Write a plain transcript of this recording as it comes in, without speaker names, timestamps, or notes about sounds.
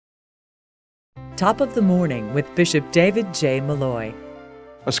Top of the Morning with Bishop David J. Malloy.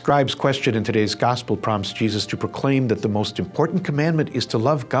 A scribe's question in today's gospel prompts Jesus to proclaim that the most important commandment is to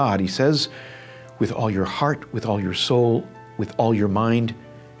love God. He says, with all your heart, with all your soul, with all your mind,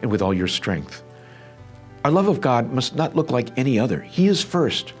 and with all your strength. Our love of God must not look like any other. He is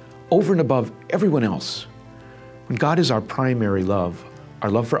first, over and above everyone else. When God is our primary love, our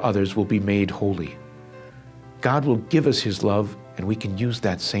love for others will be made holy. God will give us His love, and we can use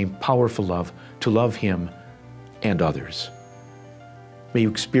that same powerful love to love Him and others. May you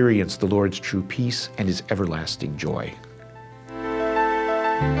experience the Lord's true peace and His everlasting joy.